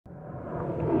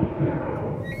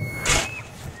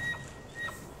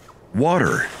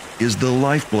Water is the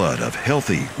lifeblood of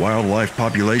healthy wildlife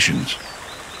populations.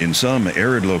 In some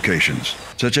arid locations,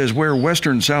 such as where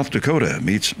western South Dakota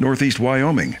meets northeast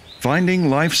Wyoming, finding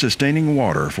life-sustaining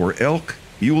water for elk,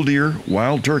 mule deer,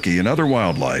 wild turkey, and other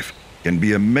wildlife can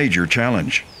be a major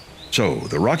challenge. So,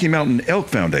 the Rocky Mountain Elk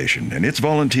Foundation and its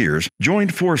volunteers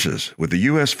joined forces with the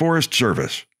U.S. Forest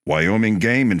Service, Wyoming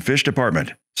Game and Fish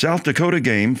Department, South Dakota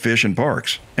Game, Fish and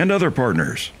Parks, and other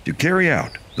partners to carry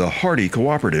out the Hardy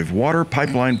Cooperative Water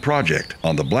Pipeline Project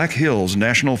on the Black Hills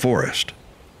National Forest.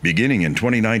 Beginning in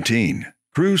 2019,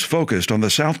 crews focused on the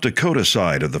South Dakota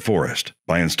side of the forest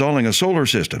by installing a solar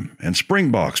system and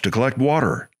springboks to collect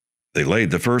water. They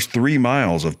laid the first 3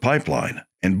 miles of pipeline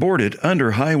and bored it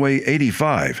under Highway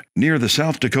 85 near the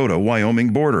South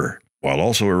Dakota-Wyoming border, while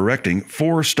also erecting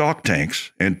 4 stock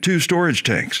tanks and 2 storage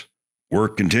tanks.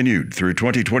 Work continued through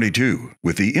 2022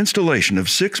 with the installation of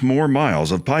 6 more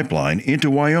miles of pipeline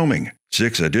into Wyoming,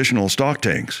 6 additional stock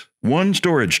tanks, 1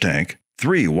 storage tank,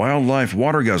 3 wildlife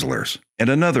water guzzlers, and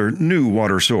another new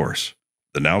water source.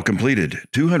 The now completed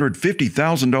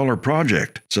 $250,000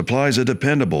 project supplies a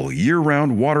dependable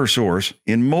year-round water source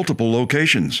in multiple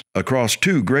locations across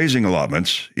 2 grazing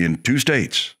allotments in 2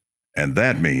 states. And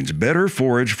that means better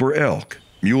forage for elk,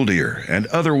 mule deer, and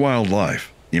other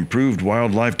wildlife, improved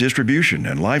wildlife distribution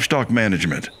and livestock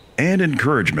management, and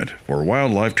encouragement for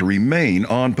wildlife to remain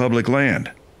on public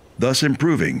land, thus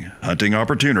improving hunting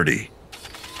opportunity.